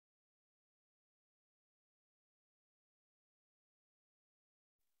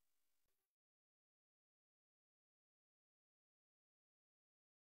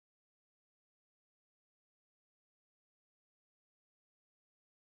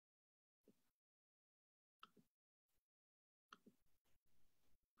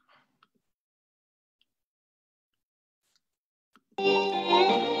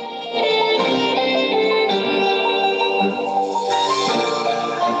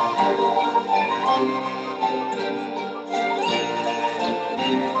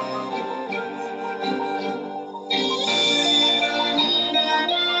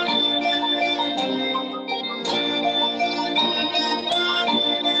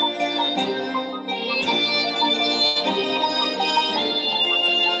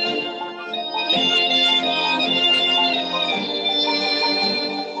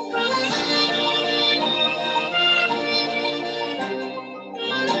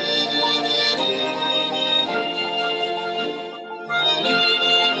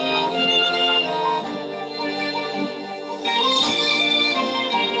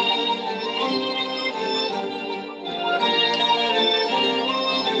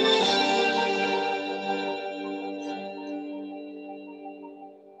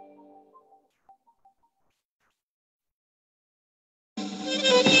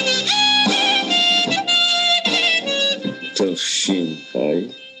Kai.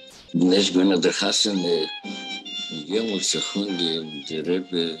 Nicht gewinnt der Kassen, jemals zu Hunde, die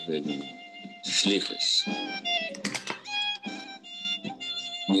Rebbe wegen Schliches.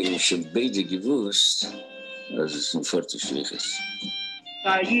 Wir haben schon beide gewusst, dass es ein Fortschliches.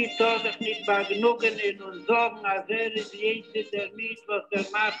 Said soll sich nicht vergnügen und sagen, als ist jeder der mit,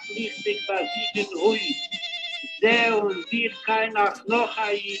 was macht, richtig basieren ruhig. Der und wir kein noch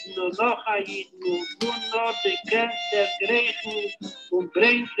Aiden und noch Aiden und nur noch die Grenze der Griechen und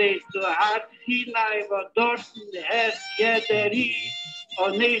bringt es zu hart Sinai, wo dort herrscht jeder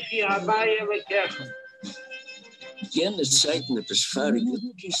und nicht die Hawaii Kirche. Jene Zeiten hat es fahrig.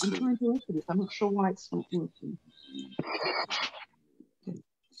 I'm not sure why it's not working.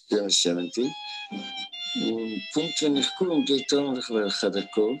 70. Und Punkt, wenn ich komme, geht auch wel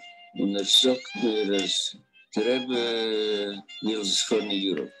Chadako. Und sagt mir, dass der Rebbe will sich vor in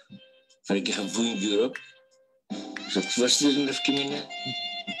Europe. Frag ich, wo in Europe? Sagt, was ist denn auf Kimine?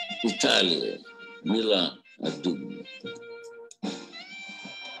 Italien, Milan, Adum.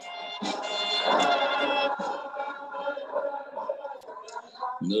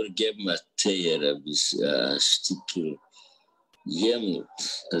 Nur geben wir Teer, bis ein Stückchen Jemut,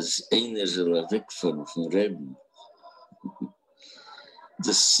 als einer soll wegfahren vom Reben.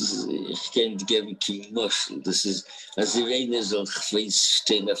 Das, ich kann nicht geben, kein Moschel. Das ist, als einer soll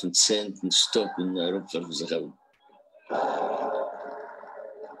stehen auf dem Zentrum, stoppen und herumfahren, sich haben.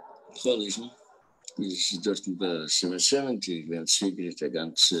 College, ist dort bei 70, wir haben Zwiegel der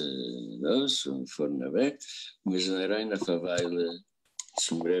ganze Haus und vorne weg. Und wir sind rein auf eine Weile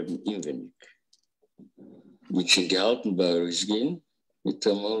zum Reben inwendig. Mit den gehalten bei uns gehen, mit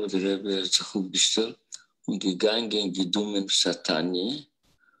dem Mal der Rebbe hat sich aufgestellt und gegangen gedummen Satanie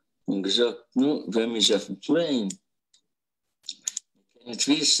und gesagt, nu, wenn wir auf dem Plane, wir können nicht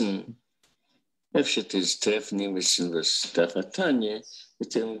wissen, öfter das Treffen nicht wissen, was da war Tanje,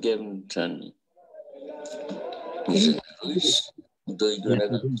 mit dem geben Tanje. Wir sind raus und da ich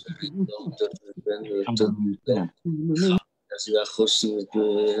gerade als wir Chossen mit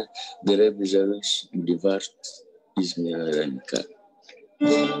der Rebbe Jarus gewahrt, ist mir reingekommen.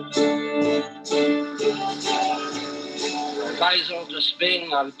 Dabei soll das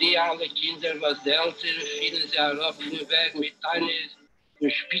bringen, all die alle Kinder, was die Eltern fielen sie auf den Weg mit einer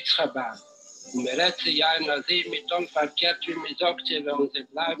Spitzchabahn. Und wir retten ja einer See mit unverkehrt, wie man sagt, wenn sie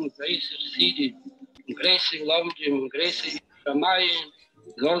bleiben größer Sieden, größer Lomden, größer Vermeiden,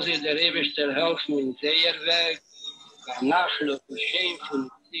 soll sie der Ewigste helfen in Seherweg, Nachlauf und Schäm von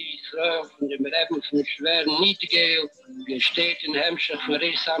Israel, von dem Reben von schweren Niedgel, gesteht in Hemmschicht von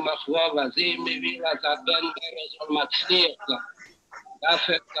Resamach, was mir will, als Ben soll Matzliach sein.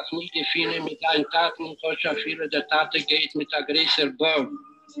 Dafür hat das nie gefunden mit seinen Taten, so viele der Taten geht mit der größeren Baum.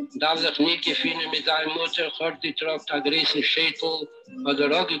 Da sich nie gefunden mit seiner Mutter, hat die trockt der größeren Schädel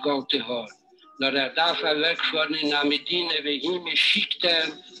oder auch gegolten hat. Nur darf wegfahren in der Medina, wie ihm schickt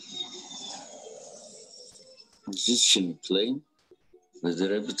Sitzt in Plane, weil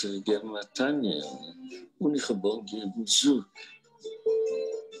der Rebbe gegeben hat Tanja. Und ich habe auch besucht.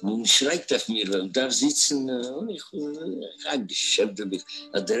 Und schreit auf mir, weil ich darf sitzen, und ich habe geschämt mich.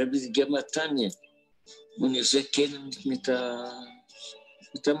 Aber der Rebbe gegeben hat Tanja. Und ich sage, kennen mit der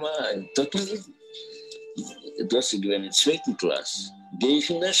Mann. Du hast gewinnt in der zweiten Klasse. Gehe ich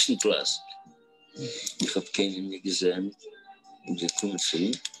in der ersten Klasse. Ich habe keinen mehr gesehen. Und sie kommen zu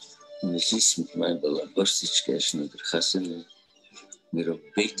ihm. Und ich sitze mit meinem Balabostitschkäschen und der Kassene. Wir haben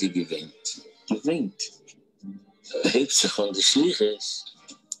beide gewinnt. Hebt sich an die Schliches.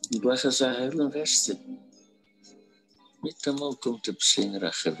 Und gleich als er heilen Reste. Mit einmal kommt ein bisschen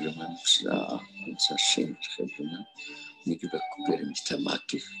Racheblemann. Ich sage, das ist ein schöner Racheblemann. Und ich überkuppere mit der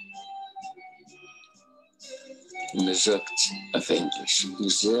Macke. Und er sagt auf Englisch, sie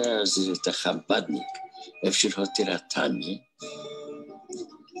ist ein Chabadnik. Efter hat eine Tanje.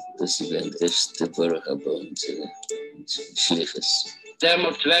 Das ist der erste Baruch und Schliches.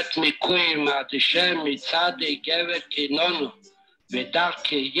 Demut wird mit Kuim, Adishem, mit Zade, Gever, Kinono.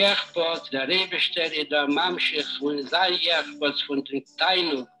 Bedarke Jechbot, der Rebester, der Mamschich, und sein Jechbot von den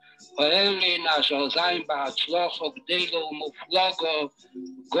Teinu. Hoelina soll sein, Bahatzloch, Ogdelo, Muflogo,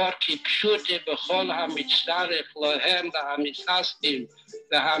 Gorki, Pschute, Bechol, Hamitztarech, Lohem, Hamisastim,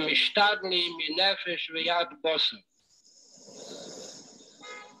 Hamistadli, Minefesh, Viad Bossem.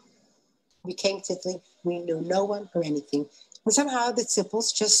 We came to think we knew no one or anything. And somehow the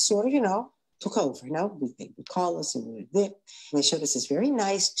Zippels just sort of, took over, They would call us and we were there. And they showed us this very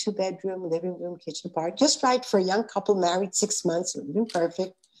nice 2-bedroom, living room, kitchen part, just right for a young couple married 6 months. It would have been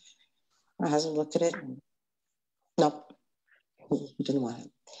perfect. My husband looked at it and, nope, he didn't want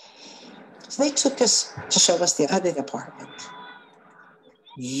it. So they took us to show us the other apartment.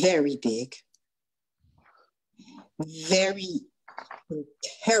 very big, very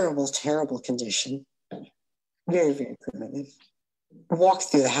terrible, terrible condition, very, very primitive. I walk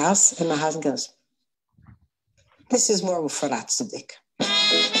through the house, and my husband goes, "This is more Rashbatz.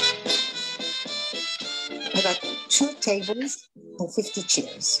 I got 2 tables and 50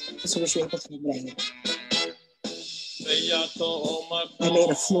 chairs. So we should be able to bring it. I made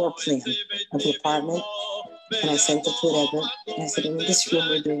a floor plan of the apartment, and I sent it to Rebbe. And I said, in this room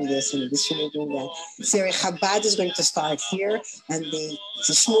we're doing this, and in this room we're doing that. Seri Chabad is going to start here, and the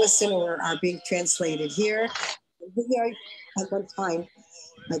Shmuasim are being translated here. And at one time,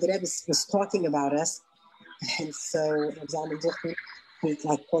 the Rebbe was talking about us, and so we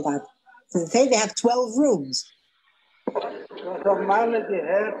pulled out. So they have 12 rooms. And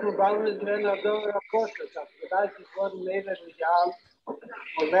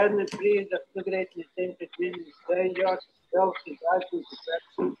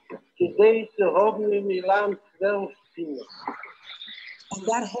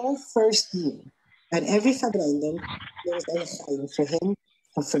that whole first year, at every Fabrendum, there was a sign for him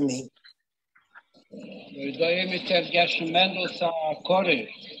and for me.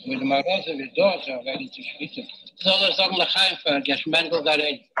 Soll sagen, nach Haifa, Geschmendel da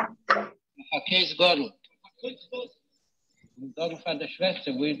rein. Hakes Gordon. Und dann von der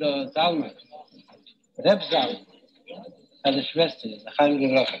Schwester, wo der Salme. Rebsal. Von der Schwester, nach Haifa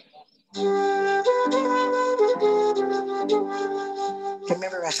gebracht. I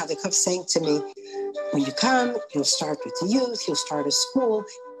remember Rashbatz saying to me, when you come, you'll start with the youth, you'll start a school.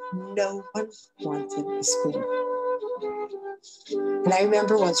 No one wanted a school. And I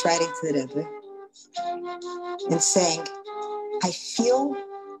remember once writing to the Rebbe and saying, I feel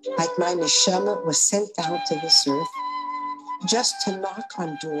like my neshama was sent down to this earth just to knock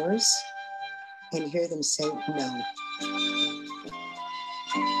on doors and hear them say no.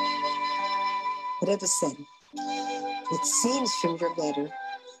 The Rebbe said, it seems from your letter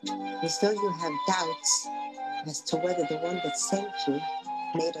as though you have doubts as to whether the one that sent you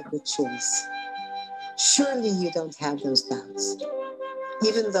made a good choice. Surely you don't have those doubts,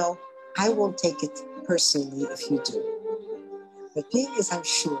 even though I won't take it personally if you do. But being as I'm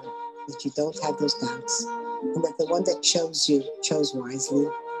sure that you don't have those doubts, and that the one that chose you chose wisely,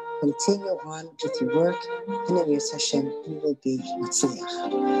 continue on with your work, and in Yirtzeh Hashem, you will be Matzliach.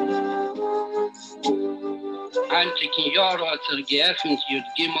 Antiken Jahr hat geöffnet, Jud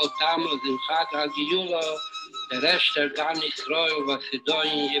Gimel Tammuz im Chag HaGiula, der Rest der Gan Israel, was sie da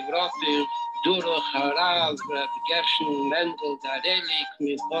in Europa, durch Harav, Gershon, Mendel, Darelik,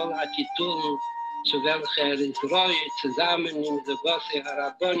 mit Kol HaTitulun, zu welcher Israel zusammen in der Gosse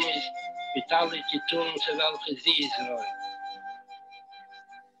Harabonis, mit allen Titulun, zu welcher sie Israel.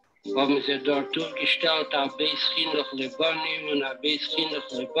 Haben sie dort durchgestellt, auf Beischinnach Lebanim und auf Beischinnach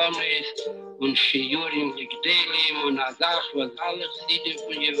Lebanis und Shiurim Ligdelim und Azach, was alle Chsidim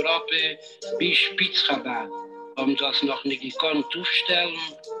von Europa bis Spitzchabad. Haben das noch nicht gekonnt aufstellen,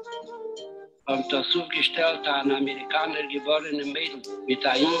 haben das aufgestellt an Amerikaner geborene Mädel mit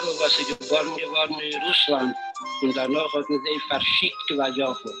der Ingel, was sie geboren geworden in Russland. Und danach hat man sie verschickt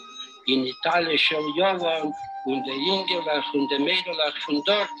geworden. In Italien schon Jahren. Und der Ingelach und der Mädelach von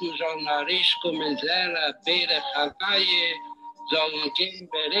dort sollen nach kommen, Zera, Bere, Chavaye, sollen gehen,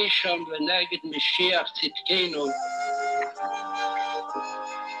 Beresham, Veneged, Mashiach, Zitkenu.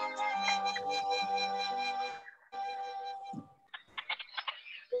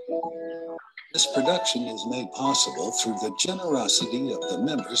 This production is made possible through the generosity of the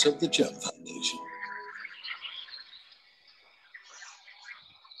members of the GEM Foundation.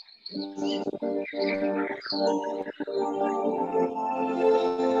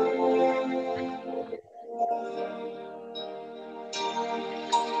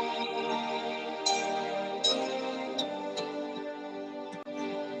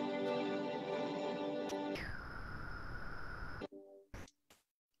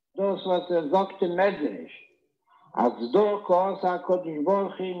 Das, was sagt im Medrash, als dort Kos HaKodesh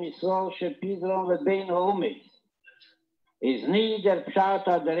Baruch Hu Yisrael Shepidron Lebein Haumis, ist nie der Pshat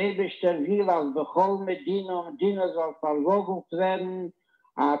der Rebischter will, als Bechol Medina und Medina soll verwogt werden,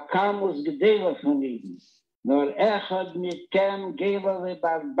 a Kamus Gedele von ihm. Nur Echad mit Kem Gelele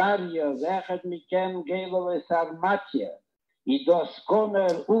Barbaria, Echad mit Kem Gelele Sarmatia, I das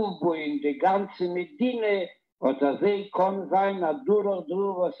Konner aufbauen, die ganze Medina, oder sie kann sein, a durch,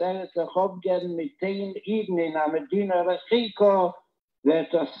 was sich aufgeben mit den Iden in der Medina Rechiko,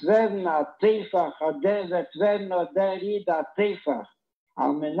 wird das werden a Teifach, wird werden a der Id a Teifach.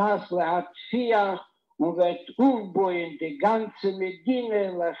 Al Menasle hat Fiach und wird aufbauen die ganze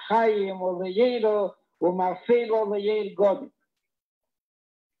Medina, Lechayim, Olejero, Mafelo, Olejero Gott.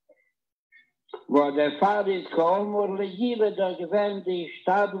 wo der Vater ist geomur legile der gewähnt die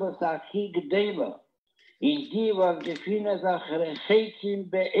Stadlos achig Dela, in die was gefühne sich Rechekim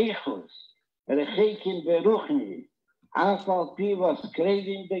beechus, Rechekim beruchni, afal pi was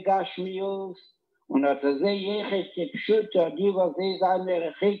krevin begashmius, und hat er jechet gepschütte, die was seine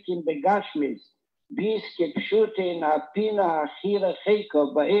Rechekim begashmis, bis gepschütte in Apina achire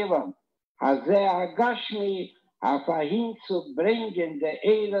Cheko beevam, haze agashmi, auf ihn zu bringen, der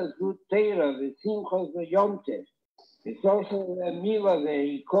Eile zu Teira, wie Simchos und Yomtev. Es also Mila, der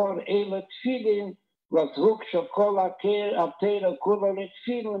Ikor Eile Tfilin, was Ruksho Kol Teira Kula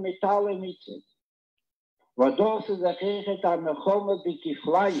Tfilin mit allen Mitzvot. Was das ist der Kirchet am Mechome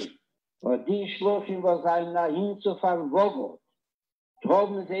Bikiflayim, und die Schluchen, was ein Nahin zu verwogen.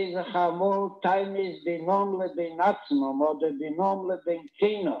 Droben sie sich amol, Taimis benomle ben Atzmam, oder benomle ben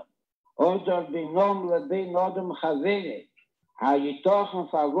Kenon, oder benom leben odem chavere, ha-yitochen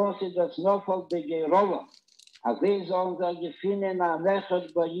verwossi das Nofel begerolla, ha-sie sollen sich gefinnen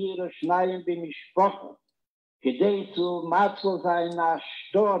am-nechet bei-Jiro schneien b'mishpocha, gedei zu Matzel sein nach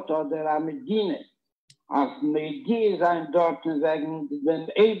Stott oder am-Medine, auf Medine sein dort wegen dem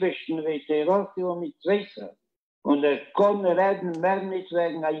Ebersten Veterossi und Mitzvesa, und kann reden mehr nicht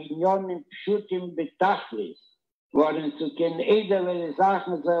wegen a-Union im Pschutim betachlis, worden zu kennen, edele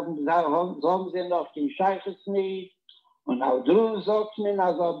Sachen, so haben sie noch den Scheiches nicht. Und auch drum sagt man,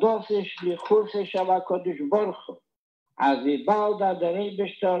 also das ist die Chusisch ala Kodesh Borcho. Als wie bald der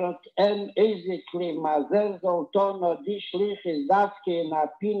Rebestort Ezekli, Mazer Zolton, und die Schlich ist Davke in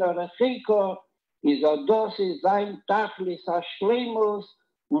Apino Rechiko, ist auch das ist sein Tachlis Aschlemus,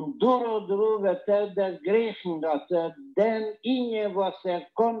 und duru wird der Griechen, dass den Inje, was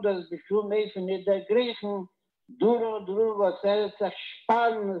konnte, das bestimmt even in der Griechen, duru, was sich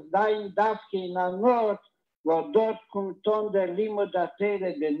sparen, sein Davke in der Nord, wo dort kommt dann der Limo der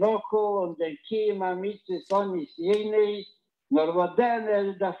Tere Benoko und der Kima Mitzvah Sonis Jenes, nur wo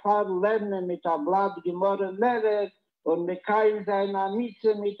dann der Fall lernen mit der Blatt gemorren Lehrer und mit kein seiner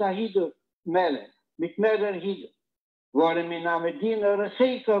Mitzvah mit der Hidu Mele, mit mehrer Hidu. Worin in Amedina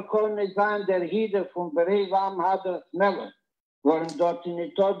Rechiko konnte sein der Hidu von Berev Am Hadras Mele, worin dort in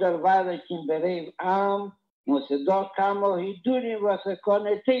der Weilig in Berev Am, und sie dort kamen Hidurim, was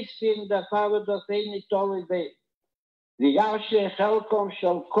konnte testen, der Farbe das eine tolle Welt. Die Jasche Chelkom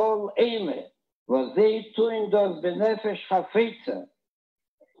shall kol Eime, was sie tun das Benefesh Chafetze,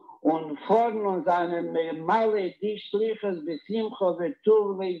 und vorn uns einem Male die Schliches besimcho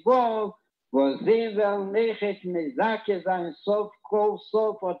vetur leivov, wo sie wel nechet mezake sein Sof, kol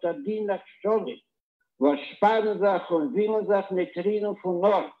Sof, oder Dinach Scholit, wo sparen sich und willen sich mit Rinen von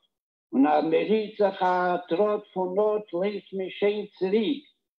Nord. Und Amerit sich a Trott von Nord legt mich schön zurück.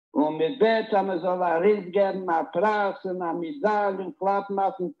 Und mit Bett haben wir so ein Riss geben, a Prass und a Mizal und klappen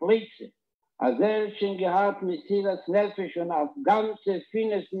auf den Plätze. Als schon gehabt mit Silas Nefesh und auf ganze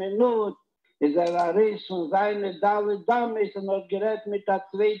 5 Minuten ist ein Riss von seiner Dalle Dames und hat gerät mit der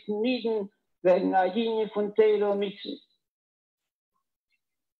zweiten Nieden wegen der Linie von Teiro Mitzvah.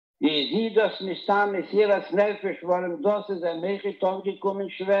 Ich sehe das mit Silas Nefesh, warum das ist ein Mechiton gekommen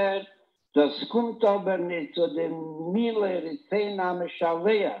schwer. Das kommt aber nicht zu dem Miller, die Name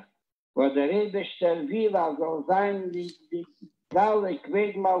Shalea, wo der Rebester Vila soll sein, die Galle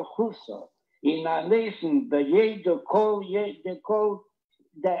Queg Malchusa, in der Lesen, bei jeder Kol,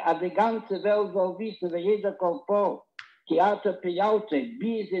 die ganze Welt soll wissen, bei jeder Kol Po, Theater Piaute,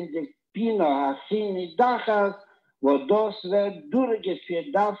 bis in die Pino, Achini Dachas, wo das wird durchgeführt,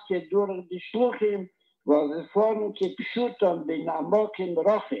 das geht durch die Schluchim, wo sie vorn Kipschuton, bin Amok in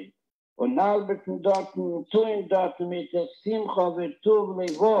Rochim, und arbeiten dort, tun dort mit der Simcha Vetuv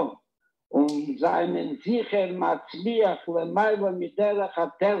Levov und seinen sicher Matzliach Lemaila mit der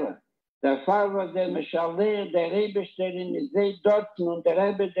Chatela. Der Pfarrer, der Meschaler, der Rebesterin, mit See dorten und der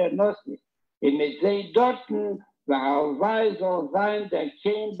Rebbe der Nosni. Und mit See dorten, der Halwai soll sein, der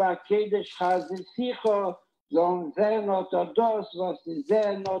Kein Bakedesh Chazisicho, sollen sehen unter das, was sie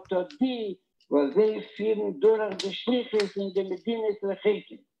sehen unter die, was sie führen durch die Schliches in die Medines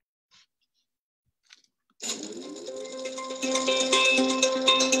Rechikim.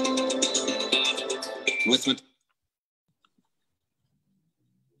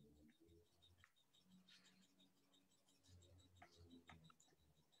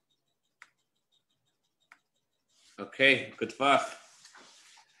 Okay, good fuck.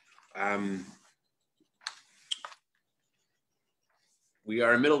 We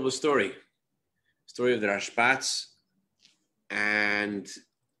are in the middle of a story of the Rashbatz, and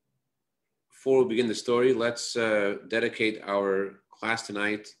before we begin the story, let's dedicate our class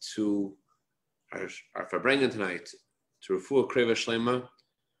tonight to our Farbrengen tonight, to Refuah Kreva Shlema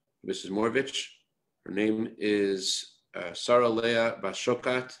Mrs. Morovich. Her name is Sarah Leah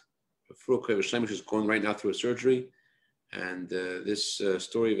Bashokat. She's going right now through a surgery. And this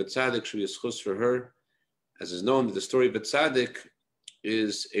story of a tzaddik should be a schus for her. As is known, that the story of a tzaddik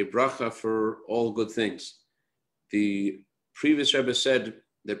is a bracha for all good things. The previous Rebbe said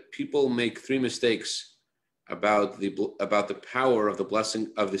that people make three mistakes about the power of the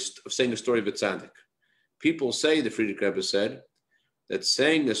blessing of saying the story of a tzaddik. People say, the Friedrich Rebbe said, that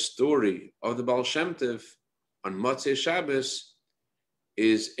saying the story of the Baal Shem Tov on Motzei Shabbos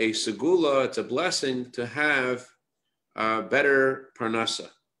is a segula, it's a blessing to have better parnasa.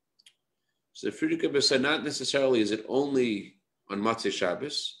 So the Friedrich Rebbe said, not necessarily is it only on Motzei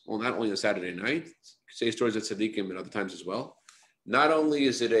Shabbos, well, not only on Saturday night, you could say stories of tzaddikim and other times as well. Not only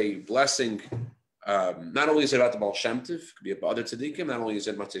is it a blessing, not only is it about the Baal Shem Tov, it could be about other tzaddikim, not only is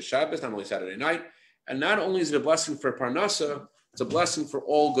it Motzei Shabbos, not only Saturday night, and not only is it a blessing for parnasa, it's a blessing for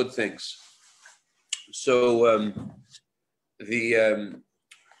all good things. So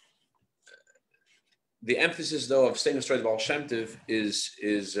the emphasis, though, of saying the story of Baal Shem Tov is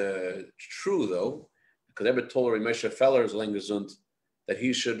true, though, because Rebbe told Rabbi Moshe Feller, Gesund, that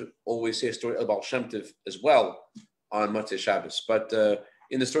he should always say a story of Baal Shem Tov as well on Motzei Shabbos. But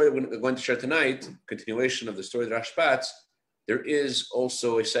in the story we're going to share tonight, continuation of the story of the Rashbatz, there is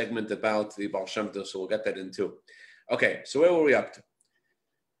also a segment about the Baal Shem Tov, so we'll get that in too. Okay, so where were we up to?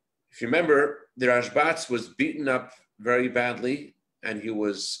 If you remember, the Rashbatz was beaten up very badly, and he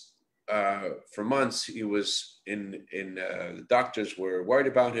was, for months, he was the doctors were worried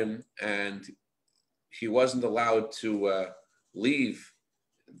about him, and he wasn't allowed to leave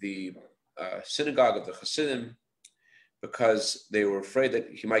the synagogue of the Hasidim because they were afraid that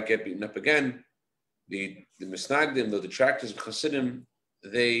he might get beaten up again. The Misnagdim, the detractors of Hasidim,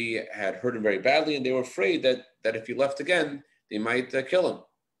 they had hurt him very badly, and they were afraid that if he left again, they might kill him.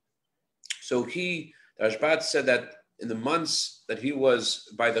 So the Rashbatz said that in the months that he was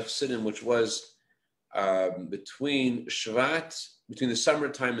by the Chassidim, which was between the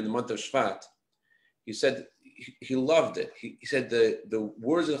summertime and the month of Shvat, he said he loved it. He said the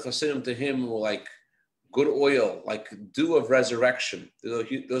words of the Chassidim to him were like good oil, like dew of resurrection.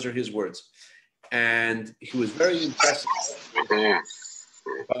 Those are his words. And he was very impressed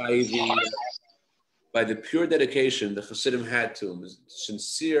by the pure dedication the Chassidim had to him,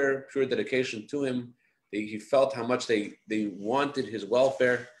 sincere, pure dedication to him. He felt how much they wanted his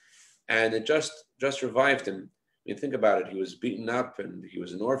welfare, and it just revived him. I mean, think about it. He was beaten up, and he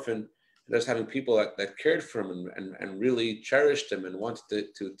was an orphan. And just having people that cared for him and really cherished him and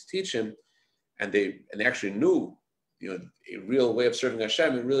wanted to teach him, and they actually knew, a real way of serving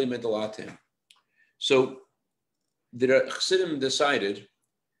Hashem. It really meant a lot to him. So the Chassidim decided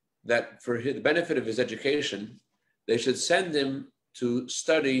that for the benefit of his education, they should send him to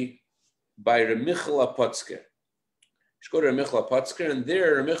study by Ramichal Apotzker. He should go to Ramichal Apotzker, and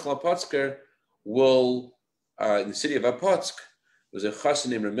there Ramichal Apotzker will, in the city of Apotsk, there was a chassid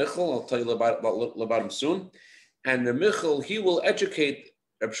named Ramichal. I'll tell you about him soon. And Ramichal, he will educate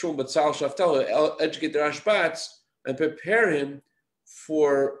Reb Shmuel Batzal Shaftel, educate the Rashbatz, and prepare him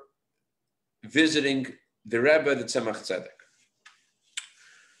for visiting the Rebbe, the Tzemach Tzedek.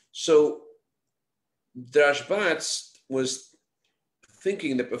 So the Rashbatz was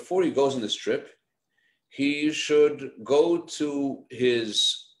thinking that before he goes on this trip, he should go to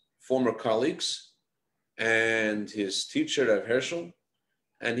his former colleagues and his teacher, Rav Herschel,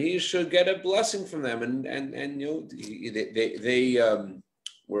 and he should get a blessing from them. And he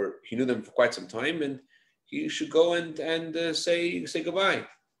knew them for quite some time, and he should go and say goodbye.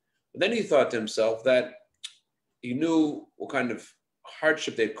 But then he thought to himself that he knew what kind of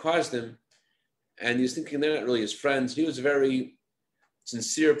hardship they'd caused him, and he was thinking they're not really his friends. He was a very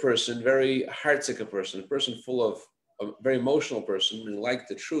sincere person, very heartsick person, a person full of a very emotional person, and liked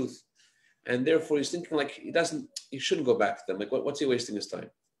the truth. And therefore he's thinking like he shouldn't go back to them. Like, what's he wasting his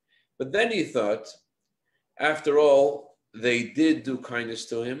time? But then he thought, after all, they did do kindness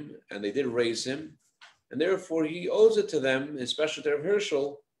to him, and they did raise him, and therefore he owes it to them, especially to Rav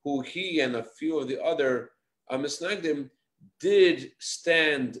Herschel, who he and a few of the other Misnagdim did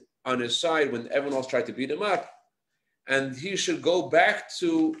stand on his side when everyone else tried to beat him up, and he should go back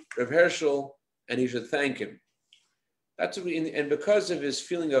to Rav Herschel and he should thank him. And because of his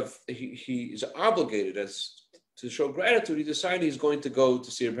feeling of he is obligated as to show gratitude, he decided he's going to go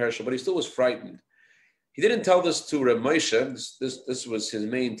to see Rav Herschel, but he still was frightened. He didn't tell this to Rav Moshe. This was his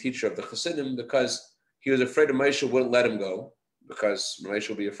main teacher of the Chassidim, because he was afraid Rav Moshe wouldn't let him go, because Rav Moshe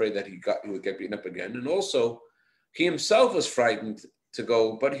would be afraid that he would get beaten up again, and also he himself was frightened to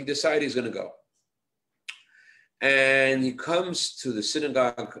go, but he decided he's going to go. And he comes to the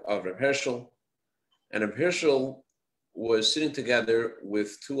synagogue of Reb Herschel, and Reb Herschel was sitting together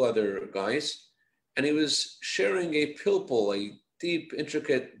with two other guys, and he was sharing a pilpul, a deep,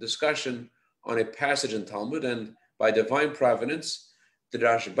 intricate discussion on a passage in Talmud. And by divine providence, the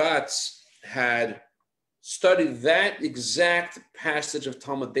Rashbatz had studied that exact passage of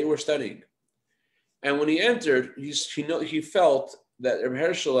Talmud they were studying. And when he entered, he felt that Reb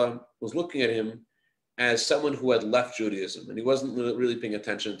Herschel was looking at him as someone who had left Judaism, and he wasn't really paying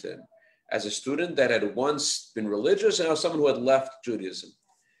attention to him. As a student that had once been religious, and now someone who had left Judaism.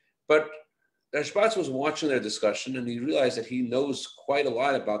 But Rashbatz was watching their discussion, and he realized that he knows quite a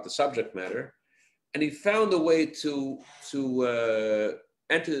lot about the subject matter, and he found a way to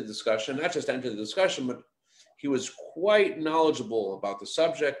enter the discussion, not just enter the discussion, but he was quite knowledgeable about the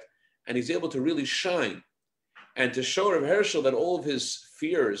subject, and he's able to really shine and to show Reb Herschel that all of his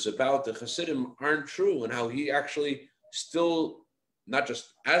fears about the Hasidim aren't true, and how he actually still not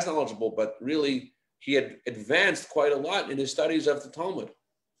just as knowledgeable, but really he had advanced quite a lot in his studies of the Talmud.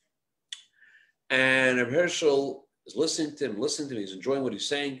 And Reb Herschel is listening to him, he's enjoying what he's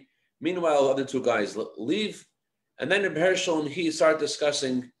saying. Meanwhile, the other two guys leave, and then Reb Herschel and he start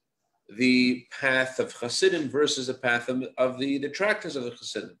discussing the path of Hasidim versus the path of the detractors of the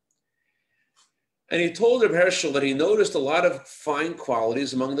Hasidim. And he told Reb Herschel that he noticed a lot of fine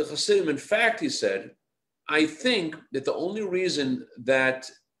qualities among the Hasidim. In fact, he said, I think that the only reason that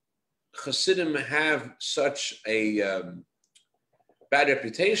Hasidim have such a bad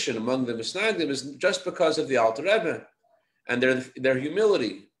reputation among the Misnagdim is just because of the Alter Rebbe and their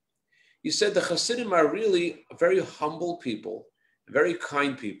humility. He said the Hasidim are really very humble people, very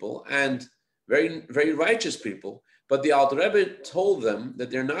kind people, and very, very righteous people. But the Alter Rebbe told them that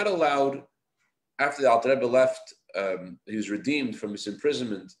they're not allowed, after the Alter Rebbe left, he was redeemed from his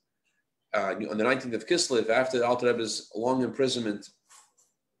imprisonment on the 19th of Kislev, after the Alter Rebbe's long imprisonment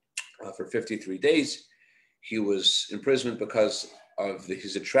for 53 days. He was imprisoned because of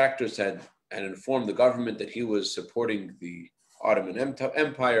his detractors had informed the government that he was supporting the Ottoman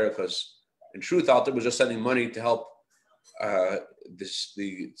Empire, because in truth, Alter was just sending money to help the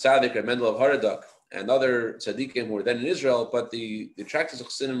Tzaddik and Mendel of Haradach and other tzaddikim who were then in Israel, but the detractors of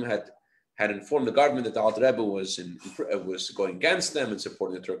Chassidim had informed the government that the Alter Rebbe was going against them and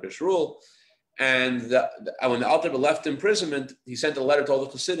supporting the Turkish rule. And when the Alter Rebbe left imprisonment, he sent a letter to all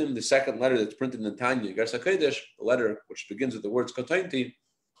the Chassidim, the second letter that's printed in Tanya, Gersa Kodesh, a letter which begins with the words Kotainti,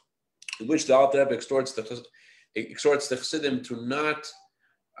 in which the Alter Rebbe exhorts the Chassidim to not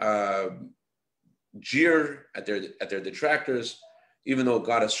jeer at their detractors, even though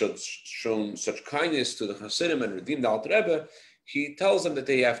God has shown such kindness to the Hasidim and redeemed the Alter Rebbe. He tells them that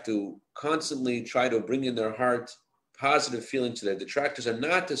they have to constantly try to bring in their heart positive feelings to their detractors, and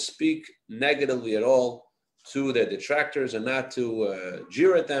not to speak negatively at all to their detractors, and not to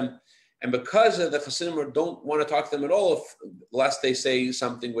jeer at them. And because the Hasidim don't want to talk to them at all, lest they say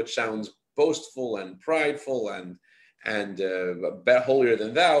something which sounds boastful and prideful and holier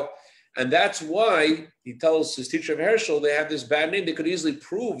than thou. And that's why he tells his teacher of Herschel they have this bad name. They could easily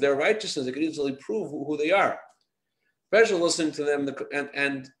prove their righteousness. They could easily prove who they are. Herschel listening to them,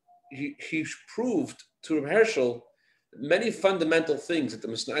 and he proved to Herschel many fundamental things that the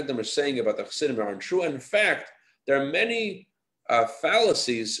Misnagdim are saying about the Chassidim aren't true. And in fact, there are many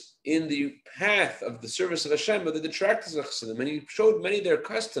fallacies in the path of the service of Hashem of the detractors of Chassidim. And he showed many of their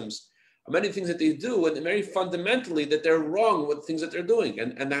customs, many things that they do, and very fundamentally that they're wrong with things that they're doing,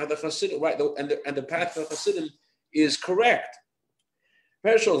 and how the Chassidim, right, and the path of Chassidim is correct.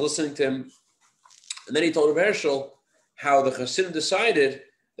 Herschel was listening to him, and then he told Herschel how the Chassidim decided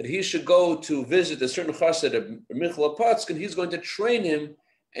that he should go to visit a certain Chassid of Michal Apatsk, and he's going to train him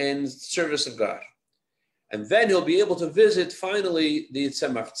in service of God. And then he'll be able to visit, finally, the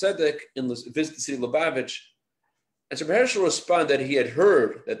Tzemach Tzedek, visit the city of Lubavitch. And so Herschel responded that he had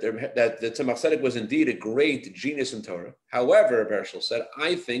heard that the Tzemach Tzedek was indeed a great genius in Torah. However, Herschel said,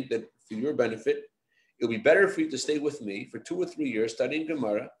 I think that for your benefit, it will be better for you to stay with me for 2 or 3 years studying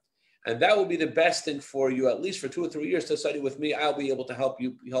Gemara, and that will be the best thing for you, at least for 2 or 3 years to study with me. I'll be able to help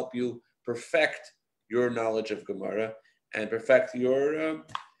you perfect your knowledge of Gemara and perfect your.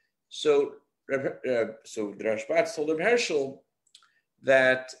 So the Rashbatz told Herschel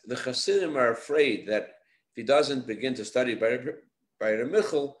that the Chassidim are afraid that if he doesn't begin to study by Reb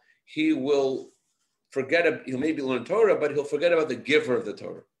Michal, he will forget. He'll maybe learn Torah, but he'll forget about the giver of the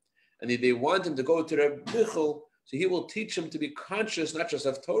Torah. And they want him to go to Reb Michal, so he will teach him to be conscious, not just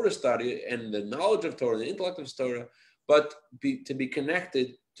of Torah study and the knowledge of Torah, the intellect of Torah, but to be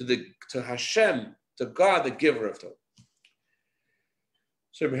connected to Hashem, to God, the giver of Torah.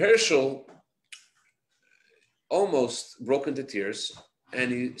 So Herschel almost broke into tears.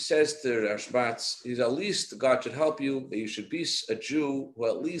 And he says to Rashbatz, he's at least God should help you, that you should be a Jew who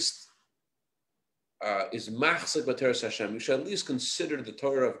at least is machzik b'Torah Hashem. You should at least consider the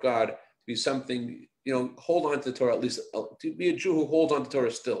Torah of God to be something, hold on to the Torah, at least to be a Jew who holds on to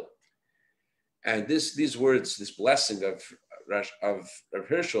Torah still. And these words, this blessing of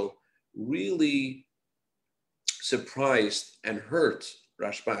Herschel really surprised and hurt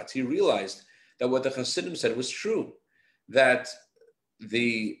Rashbatz. He realized that what the Hasidim said was true, that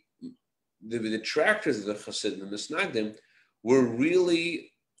the detractors of the Hasidim, the Misnagdim, were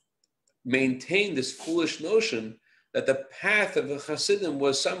really maintained this foolish notion that the path of the Hasidim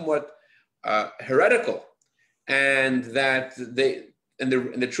was somewhat heretical, and that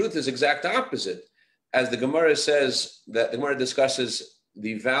the truth is exact opposite. As the Gemara says, that the Gemara discusses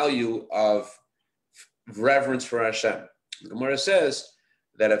the value of reverence for Hashem. The Gemara says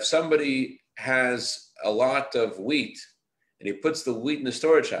that if somebody has a lot of wheat and he puts the wheat in the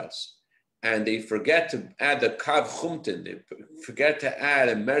storage house and they forget to add the kav chumtin, they forget to add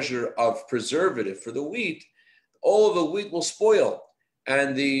a measure of preservative for the wheat, all of the wheat will spoil.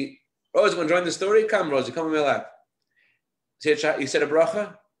 And Rosie, want to join the story? Come, Rosie, come on my lap. You said a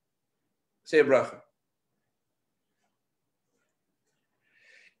bracha? Say a bracha.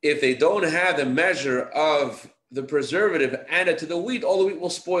 If they don't have the measure of the preservative added to the wheat, all the wheat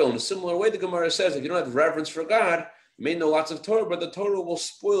will spoil. In a similar way, the Gemara says, if you don't have reverence for God, you may know lots of Torah, but the Torah will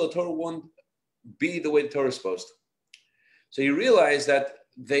spoil. The Torah won't be the way the Torah is supposed to. So you realize that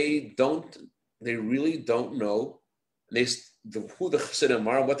they really don't know who the Chassidim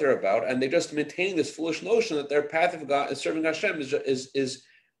are, what they're about, and they just maintain this foolish notion that their path of God is serving Hashem is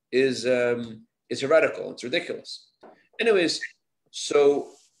heretical. It's ridiculous. Anyways,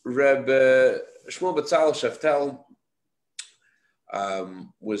 so Reb Shmuel Betzalel Shaftel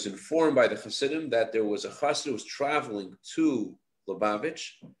was informed by the Hasidim that there was a Chassid who was traveling to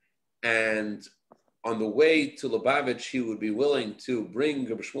Lubavitch, and on the way to Lubavitch, he would be willing to bring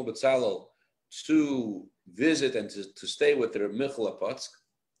Reb Shmuel Betzalel to visit and to stay with Reb Michal Apotsk,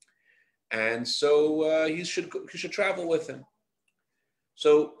 and so he should travel with him.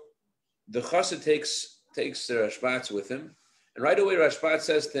 So the Chassid takes the Rashbatz with him. And right away, Rashbatz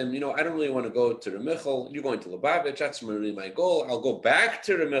says to him, I don't really want to go to Remichal. You're going to Lubavitch. That's really my goal. I'll go back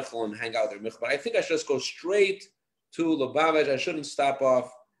to Remichal and hang out with Remichal. But I think I should just go straight to Lubavitch. I shouldn't stop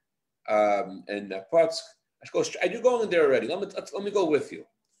off in Potsk. I should go straight. You're going there already. Let me go with you.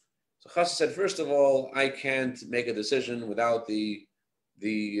 So Chassid said, first of all, I can't make a decision without the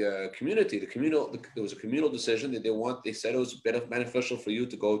community. There was a communal decision that they said it was beneficial for you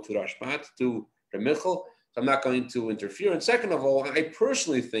to go to Rashbatz, to Remichal. So I'm not going to interfere. And second of all, I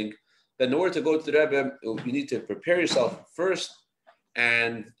personally think that in order to go to the Rebbe, you need to prepare yourself first.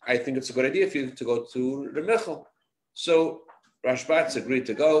 And I think it's a good idea for you to go to Remichal. So Rashbatz agreed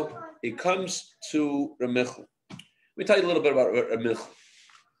to go. He comes to Remichal. Let me tell you a little bit about Remichal.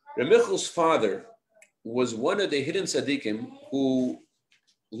 Remichal's father was one of the hidden tzaddikim who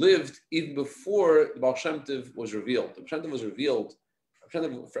lived even before the Baal Shem Tov was revealed. The Baal Shem Tov was revealed. Baal Shem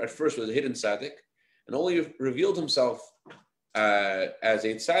Tov at first was a hidden tzaddik, and only revealed himself as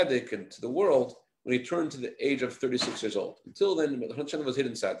a tzaddik and to the world when he turned to the age of 36 years old. Until then, the Baal Shem Tov was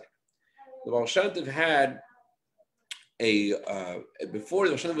hidden tzaddik. The Baal Shem Tov had before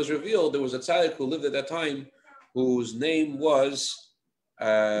the Baal Shem Tov was revealed, there was a tzaddik who lived at that time whose name was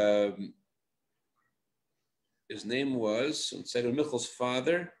Michel's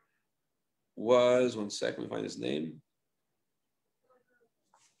father was, one second, let me find his name.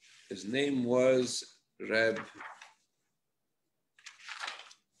 His name was Reb.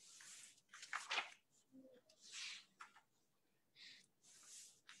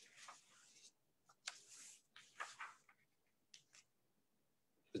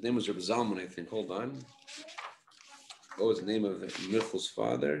 His name was Reb Zalman, I think. Hold on. What was the name of Michel's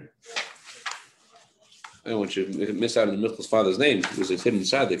father? I don't want you to miss out on Michel's father's name. It was a hidden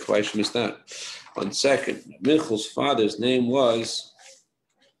tzaddik. Why should I miss that? 1 second. Michel's father's name was...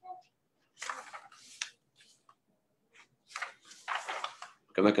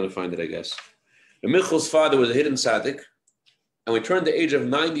 I'm not going to find it, I guess. Michel's father was a hidden tzaddik, and when he turned the age of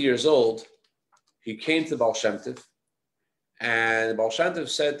 90 years old, he came to Baal Shem Tov, and Baal Shem Tov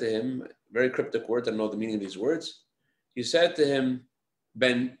said to him, very cryptic words, I don't know the meaning of these words. He said to him,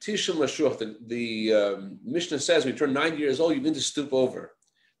 Ben Tishim Lashuach, the Mishnah says when you turn 90 years old, you need to stoop over.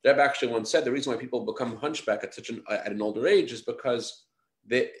 The Rebbe actually once said the reason why people become hunchback at an older age is because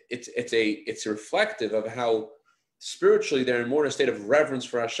it's reflective of how spiritually they're in more in a state of reverence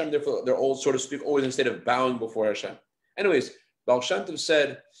for Hashem. Therefore, they're all, so to speak, always in a state of bowing before Hashem. Anyways, Baal Shem Tov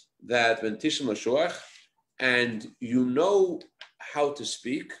said that Ben Tishim Lashuach, and you know how to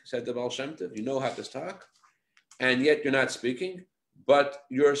speak, said the Baal Shem Tov, you know how to talk, and yet you're not speaking, but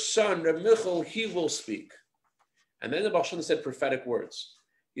your son, Reb Michal, he will speak. And then the Baal Shem Tov said prophetic words.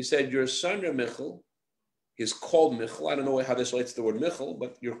 He said, your son, Reb Michal, he's called Michal. I don't know how this relates to the word Michal,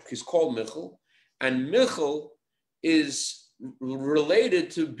 but he's called Michal. And Michal is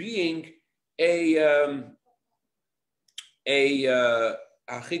related to being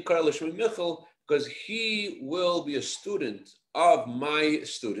Michal, because he will be a student of my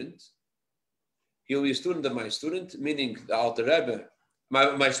student. He'll be a student of my student, meaning the Alter Rebbe,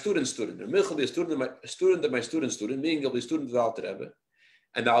 my student. Michal will be a student of my student, meaning he'll be a student of the Alter Rebbe.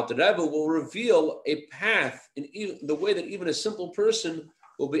 And the Alter Rebbe will reveal a path in the way that even a simple person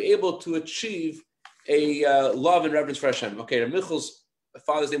will be able to achieve a love and reverence for Hashem. Okay, Michal's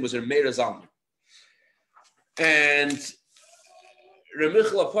father's name was Meir Zalman. And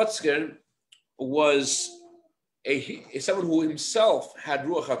Michal Apotzker was someone who himself had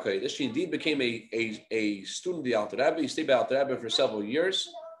Ruach HaKodesh. He indeed became a student of the Alter Rebbe. He stayed by Alter Rebbe for several years.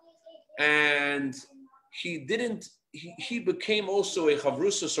 And he became also a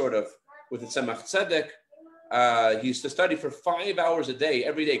chavrusa sort of with the Tzemach Tzedek. He used to study for 5 hours a day,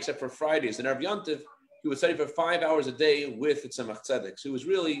 every day except for Fridays. And Erev Yom Tov, he would study for 5 hours a day with the Tzemach Tzedek. So he was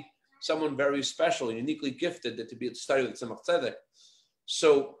really someone very special and uniquely gifted to be able to study with the Tzemach Tzedek.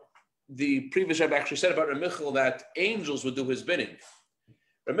 So the previous Rebbe actually said about Reb Michal that angels would do his bidding.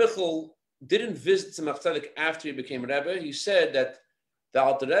 Reb Michal didn't visit Tzemach Tzedek after he became Rebbe. He said that the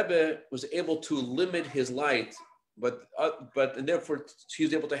Alter Rebbe was able to limit his light, but and therefore he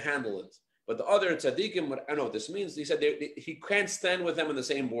was able to handle it. But the other tzaddikim, I don't know what this means. He said he can't stand with them on the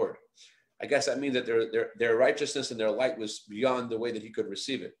same board. I guess that means that their righteousness and their light was beyond the way that he could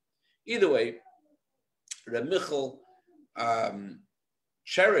receive it. Either way, Reb Michal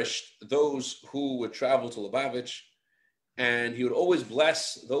cherished those who would travel to Lubavitch, and he would always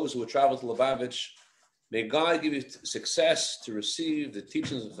bless those who would travel to Lubavitch. May God give you success to receive the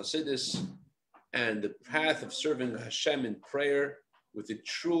teachings of Chassidus and the path of serving Hashem in prayer with a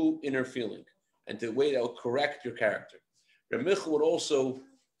true inner feeling and the way that will correct your character. Reb Michal would also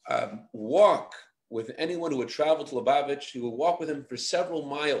walk with anyone who would travel to Lubavitch. He would walk with him for several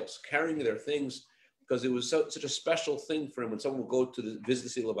miles, carrying their things, because it was such a special thing for him when someone would go to visit the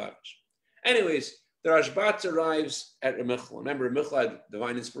city of Lubavitch. Anyways, the Rashbatz arrives at Reb Michal. Remember, Reb Michal had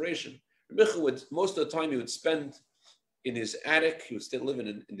divine inspiration. Reb Michal would, most of the time, he would spend in his attic. He would still live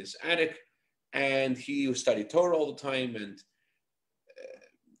in this attic, and he would study Torah all the time. And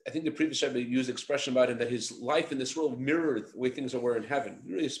I think the previous Rebbe used the expression about him that his life in this world mirrored the way things were in heaven.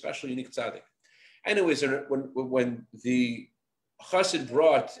 Really a special, unique tzaddik. Anyways, when the Chassid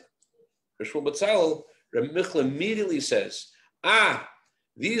brought Rashbatz, Reb Michal immediately says,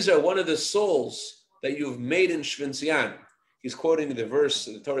 these are one of the souls that you've made in Shvinzian. He's quoting the verse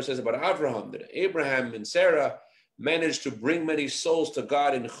the Torah says about Abraham, that Abraham and Sarah managed to bring many souls to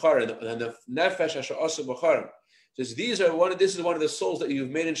God in Haran, and the Nefesh Asher Asa B'Haran. Says this is one of the souls that you've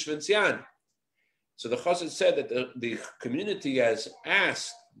made in Shvinzian. So the Chassid said that the community has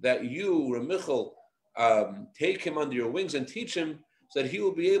asked that you, Reb Michal, take him under your wings and teach him so that he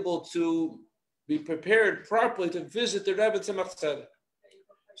will be able to be prepared properly to visit the Rebbe Tzemach Tzedek.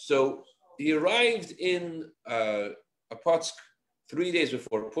 So he arrived in Apotsk 3 days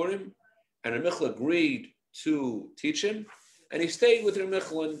before Purim, and Reb Michal agreed to teach him, and he stayed with Reb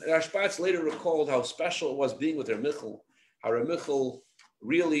Michal. And Rashbatz later recalled how special it was being with Reb Michal, how Reb Michal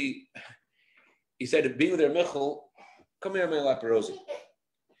really, he said, being with Reb Michal, come here, my lap, Rosie.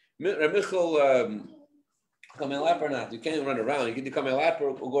 Reb Michal, come my lap or not? You can't run around. You can come my lap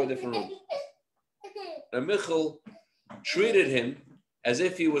or we'll go to a different room. Reb Michal treated him as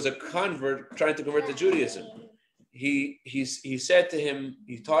if he was a convert trying to convert to Judaism. He said to him,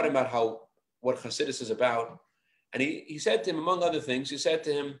 he taught him about what Chassidus is about. And he said to him, among other things, he said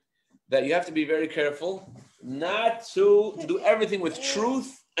to him that you have to be very careful not to do everything with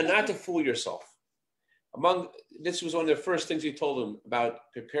truth and not to fool yourself. This was one of the first things he told him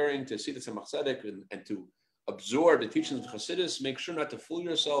about preparing to see the Tzemach Tzedek and to absorb the teachings of Chassidus. Make sure not to fool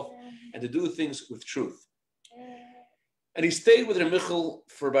yourself and to do things with truth. And he stayed with Reb Michal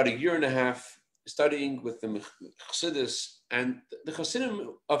for about 1.5 years, studying with the Chassidus. And the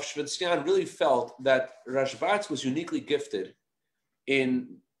Chassidim of Shvinzian really felt that Rashbatz was uniquely gifted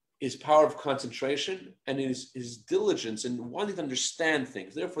in his power of concentration and his diligence in wanting to understand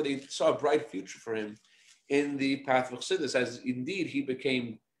things. Therefore, they saw a bright future for him in the path of Chassidus, as indeed he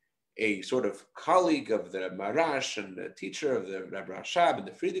became a sort of colleague of the Marash and a teacher of the Rebbe Rashab and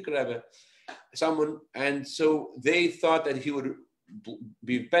the Frierdiker Rebbe, and so they thought that he would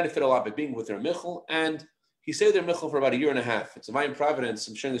benefit a lot by being with Reb Michal, and he stayed there Michal for about 1.5 years. It's a divine providence.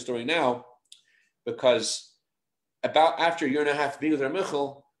 I'm sharing the story now because about after 1.5 years being with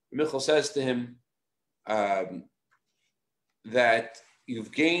Michal says to him that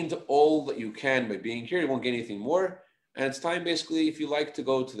you've gained all that you can by being here. You won't gain anything more. And it's time, basically, if you like to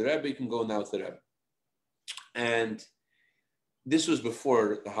go to the Rebbe, you can go now to the Rebbe. And this was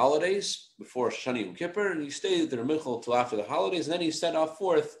before the holidays, before Shani Yom Kippur, and he stayed there Michal till after the holidays, and then he set off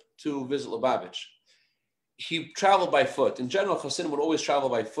forth to visit Lubavitch. He traveled by foot. In general, Hasidim would always travel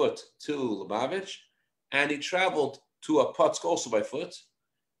by foot to Lubavitch, and he traveled to a Putsk also by foot.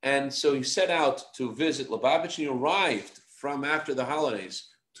 And so he set out to visit Lubavitch, and he arrived from after the holidays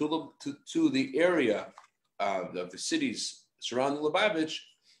to the area of the cities surrounding Lubavitch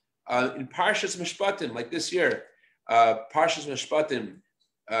in Parshas Mishpatim, like this year. Parshas Mishpatim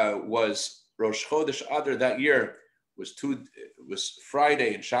was Rosh Chodesh Adar that year, was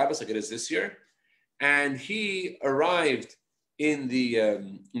Friday and Shabbos, like it is this year. And he arrived in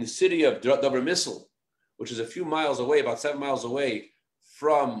the city of Dover Misl, which is a few miles away, about 7 miles away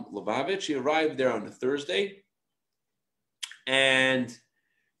from Lubavitch. He arrived there on a Thursday, and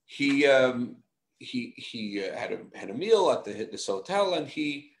he had a meal at this hotel, and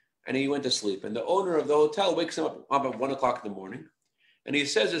he went to sleep. And the owner of the hotel wakes him up about 1 o'clock in the morning, and he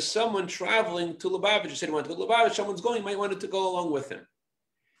says, "There's someone traveling to Lubavitch." He said he wanted to go to Lubavitch. Someone's going. He might want to go along with him.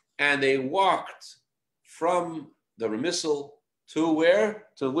 And they walked from the Remisel to where?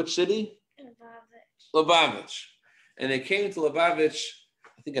 To which city? Lubavitch. And they came to Lubavitch,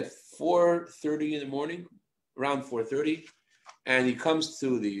 I think at 4:30 in the morning, around 4:30. And he comes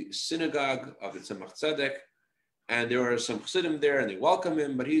to the synagogue of the Tzemach Tzedek, and there are some chassidim there, and they welcome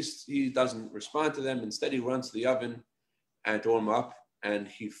him, but he doesn't respond to them. Instead, he runs to the oven and to warm up, and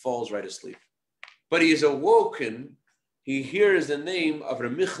he falls right asleep. But he is awoken. He hears the name of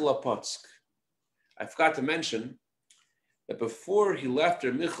Ramichla Potsk. I forgot to mention that before he left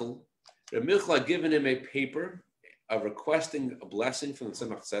Ramichla had given him a paper of requesting a blessing from the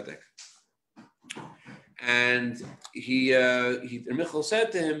Tzemach Tzedek. And Ramichla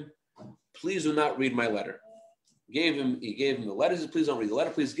said to him, "Please do not read my letter." He gave him the letter. He said, "Please don't read the letter.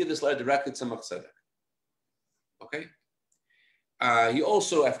 Please give this letter directly to Tzemach Tzedek." Okay. He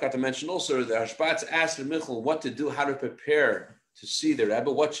also, I forgot to mention also, the Rashbatz asked Ramichla what to do, how to prepare to see the Rebbe.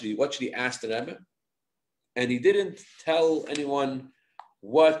 What should he ask the Rebbe? And he didn't tell anyone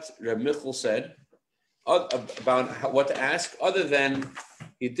what Ramichla said about what to ask, other than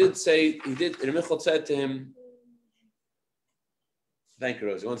Ramichla said to him, thank you,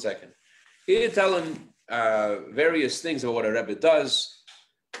 Rosie, 1 second. He didn't tell him various things about what a Rebbe does.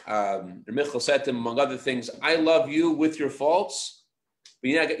 Ramichla said to him, among other things, "I love you with your faults, but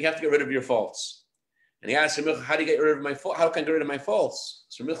you have to get rid of your faults." And he asked Ramichla, "How do you get rid of my faults? How can I get rid of my faults?"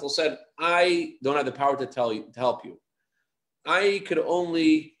 So Ramichla said, "I don't have the power to help you. I could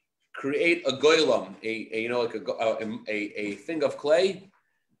only create a goylam, a thing of clay.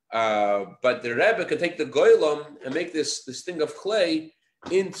 But the Rebbe can take the goylam and make this thing of clay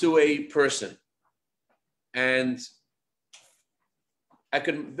into a person. And I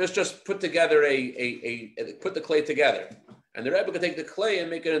could just put together put the clay together. And the Rebbe could take the clay and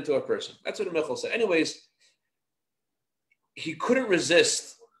make it into a person." That's what Ramichla said. Anyways, he couldn't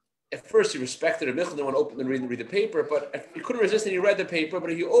resist. At first, he respected Ramichla, didn't want to open and read the paper, but he couldn't resist, and he read the paper.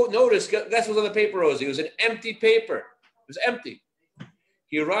 But he noticed, guess what was on the paper, Rosie? It was an empty paper. It was empty.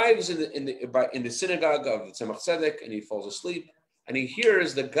 He arrives in the synagogue of the Tzemach Tzedek, and he falls asleep. And he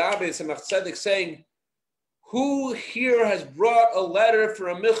hears the Gabe Tzemach Tzedek saying, "Who here has brought a letter for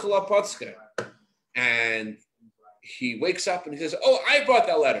Ramichla Potska?" And he wakes up and he says, "Oh, I brought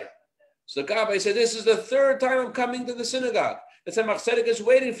that letter." So the Gabe said, "This is the 3rd time I'm coming to the synagogue. The Tzemach Tzedek is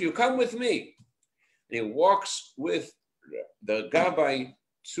waiting for you. Come with me." And he walks with the Gabe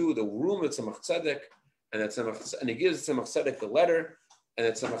to the room of Tzemach Tzedek, and he gives Tzemach Tzedek the letter, and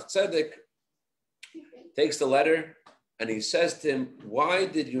the Tzemach Tzedek takes the letter, and he says to him, "Why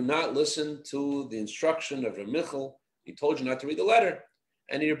did you not listen to the instruction of Ramichla? He told you not to read the letter."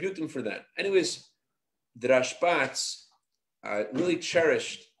 And he rebuked him for that. Anyways, the Rashbatz really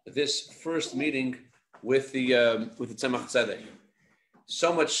cherished this first meeting with the Tzemach Tzedek.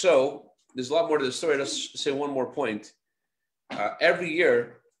 So much so, there's a lot more to the story. Let's say one more point. Every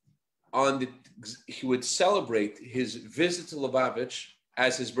year, he would celebrate his visit to Lubavitch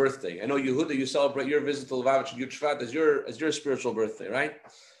as his birthday. I know Yehuda, you celebrate your visit to Lubavitch and Yud Shvat as your spiritual birthday, right?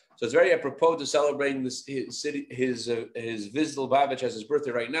 So it's very apropos to celebrating his visit to Lubavitch as his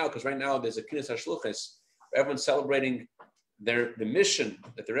birthday right now, because right now there's a Kines HaShluchos. Everyone's celebrating the mission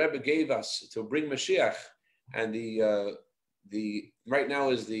that the Rebbe gave us to bring Mashiach, and the right now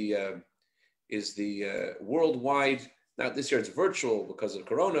is the is the worldwide, now this year it's virtual because of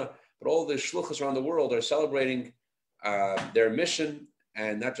Corona, but all the shluchas around the world are celebrating their mission,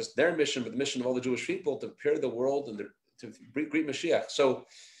 and not just their mission, but the mission of all the Jewish people to prepare the world and to greet Mashiach. So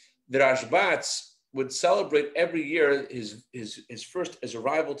the Rashbatz would celebrate every year his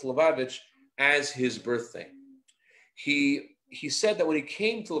arrival to Lubavitch as his birthday. He said that when he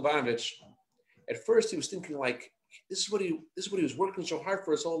came to Lubavitch, at first he was thinking like, this is what he was working so hard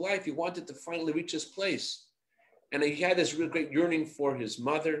for his whole life. He wanted to finally reach this place. And he had this real great yearning for his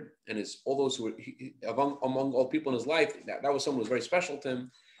mother and all those who were among all people in his life. That was someone who was very special to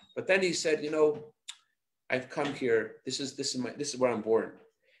him. But then he said, I've come here. This is where I'm born,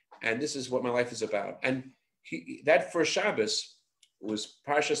 and this is what my life is about. And that first Shabbos was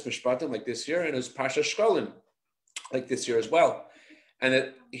Parshas Mishpatim like this year, and it was Parshas Shkolim like this year as well. And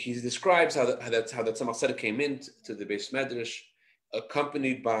that he describes how the Tzemach Tzedek came into the Beis Medrash,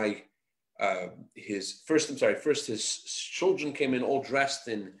 accompanied by his children came in all dressed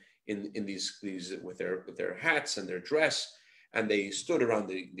in these with their hats and their dress, and they stood around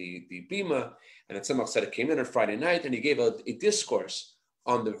the bima, and the Tzemach Tzedek came in on Friday night, and he gave a discourse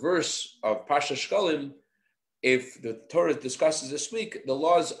on the verse of Pasha Shkolim, if the Torah discusses this week the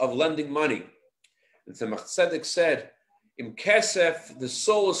laws of lending money. And Tzemach Tzedek said, "Im kesef, the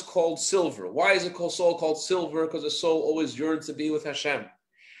soul is called silver. Why is it soul called silver? Because the soul always yearns to be with Hashem.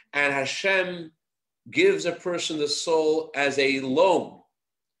 And Hashem gives a person the soul as a loan.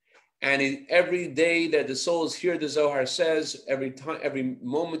 And every day that the soul is here, the Zohar says, every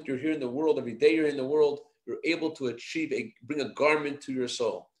moment you're here in the world, every day you're in the world, you're able to bring a garment to your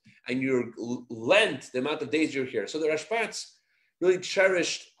soul. And you're lent the amount of days you're here." So the Rashbatz really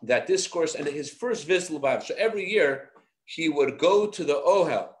cherished that discourse, and his first visit to Lubavitch. So every year he would go to the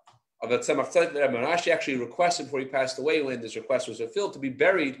Ohel of the Tzemach Tzedek. Rashi actually requested before he passed away, when this request was fulfilled, to be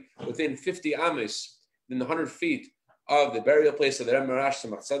buried within 50 amis, within the 100 feet of the burial place of the Rebbe Marash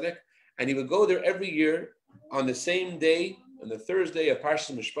Tzemach Tzedek. And he would go there every year on the same day, on the Thursday of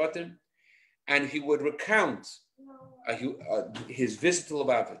Parshas Mishpatim, and he would recount his visit to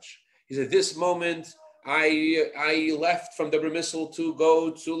Lubavitch. He said, "This moment I left from the Brimissel to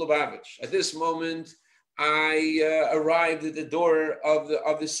go to Lubavitch. At this moment I arrived at the door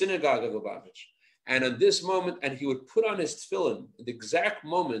of the synagogue of Lubavitch. And at this moment," and he would put on his tefillin at the exact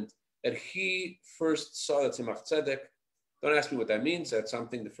moment that he first saw the Tzemach Tzedek. Don't ask me what that means. That's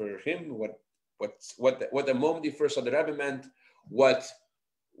something for him. What the moment he first saw the Rebbe meant, what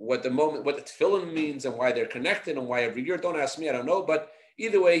the tefillin means, and why they're connected, and why every year. Don't ask me. I don't know. But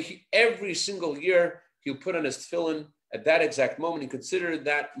either way, every single year he would put on his tefillin at that exact moment. He considered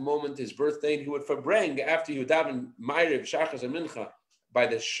that moment his birthday, and he would farbreng after he would daven Ma'ariv, Shachas, and Mincha by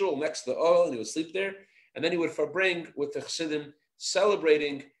the shul next to the oil, and he would sleep there. And then he would farbreng with the Chassidim,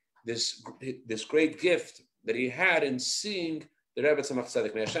 celebrating this great gift that he had in seeing the Rebbe Tzemach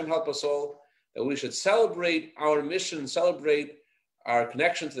Tzedek. May Hashem help us all that we should celebrate our mission, celebrate our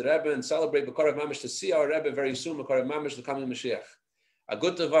connection to the Rebbe, and celebrate B'Korav Mamish to see our Rebbe very soon, B'Korav Mamish, the coming Mashiach. A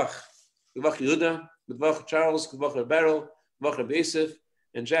good Tavach. Good Vach Yehuda, good Vach Charles, good Vach Beryl, good Vach Yosef,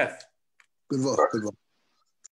 and Jeff. Good Vach.